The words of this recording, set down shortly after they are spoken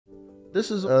This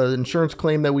is an insurance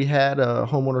claim that we had. A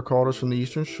homeowner called us from the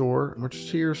Eastern Shore. We're just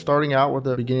here starting out with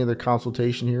the beginning of the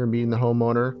consultation here and meeting the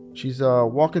homeowner. She's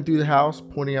walking through the house,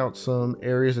 pointing out some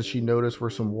areas that she noticed where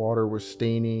some water was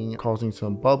staining, causing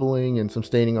some bubbling and some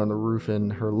staining on the roof in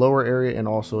her lower area and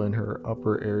also in her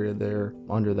upper area there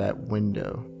under that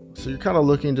window. So you're kind of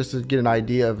looking just to get an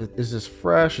idea of, is this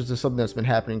fresh? Is this something that's been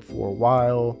happening for a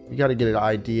while? You got to get an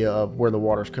idea of where the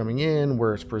water's coming in,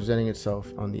 where it's presenting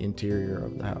itself on the interior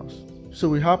of the house. So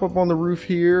we hop up on the roof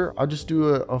here. I'll just do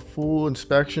a full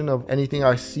inspection of anything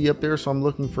I see up there. So I'm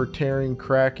looking for tearing,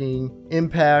 cracking,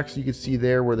 impacts. You can see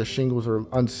there where the shingles are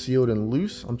unsealed and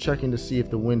loose. I'm checking to see if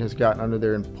the wind has gotten under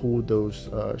there and pulled those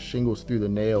shingles through the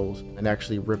nails and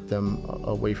actually ripped them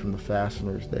away from the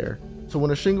fasteners there. So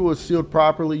when a shingle is sealed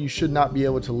properly, you should not be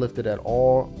able to lift it at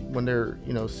all. When they're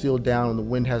sealed down and the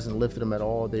wind hasn't lifted them at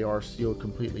all, they are sealed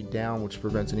completely down, which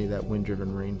prevents any of that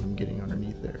wind-driven rain from getting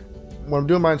underneath there. When I'm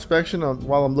doing my inspection,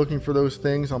 while I'm looking for those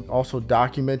things, I'm also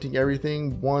documenting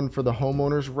everything, one for the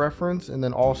homeowner's reference, and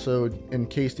then also in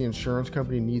case the insurance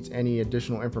company needs any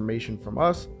additional information from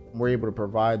us, we're able to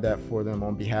provide that for them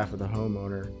on behalf of the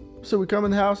homeowner. So we come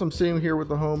in the house, I'm sitting here with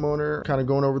the homeowner, kind of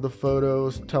going over the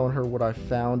photos, telling her what I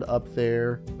found up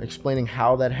there, explaining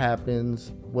how that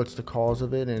happens, what's the cause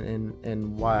of it,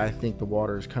 and why I think the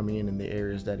water is coming in the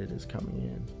areas that it is coming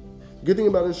in. The good thing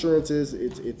about insurance is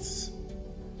it's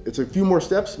a few more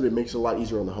steps, but it makes it a lot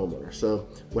easier on the homeowner. So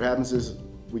what happens is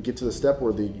we get to the step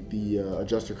where the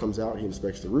adjuster comes out, he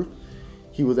inspects the roof.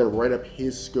 He will then write up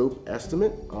his scope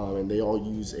estimate, and they all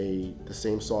use the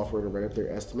same software to write up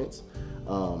their estimates.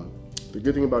 The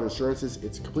good thing about insurance is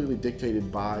it's completely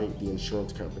dictated by the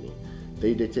insurance company.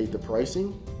 They dictate the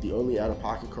pricing. The only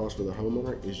out-of-pocket cost for the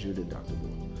homeowner is your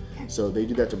deductible. So they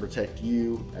do that to protect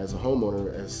you as a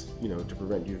homeowner, to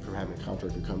prevent you from having a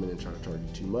contractor come in and try to charge you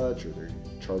too much, or they're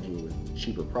charging you with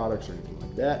cheaper products or anything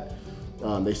like that.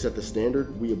 They set the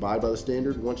standard. We abide by the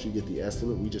standard. Once you get the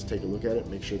estimate, we just take a look at it,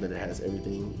 make sure that it has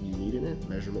everything you need in it,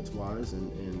 measurements-wise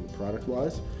and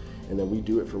product-wise, and then we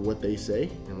do it for what they say.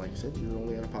 And like I said, your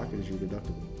only out-of-pocket is your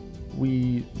deductible.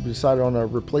 We decided on a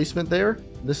replacement there.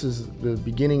 This is the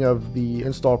beginning of the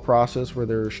install process where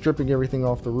they're stripping everything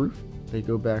off the roof. They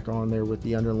go back on there with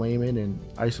the underlayment and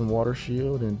ice and water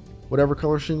shield and whatever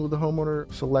color shingle the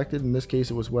homeowner selected. In this case,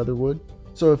 it was weatherwood.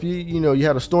 So if you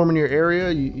had a storm in your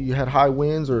area, you had high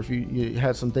winds, or if you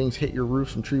had some things hit your roof,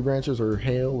 some tree branches or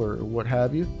hail or what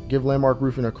have you, give Landmark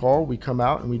Roofing a call. We come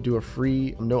out and we do a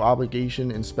free, no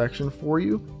obligation inspection for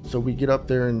you. So we get up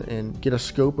there and get a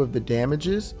scope of the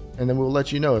damages, and then we'll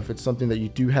let you know if it's something that you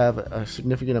do have a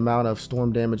significant amount of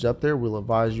storm damage up there. We'll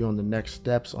advise you on the next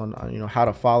steps on how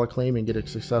to file a claim and get a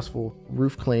successful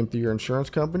roof claim through your insurance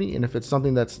company. And if it's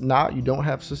something that's not, you don't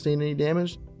have sustained any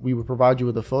damage, we would provide you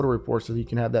with a photo report so that you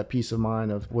can have that peace of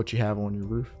mind of what you have on your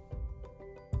roof.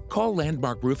 Call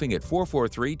Landmark Roofing at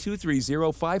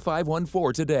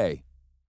 443-230-5514 today.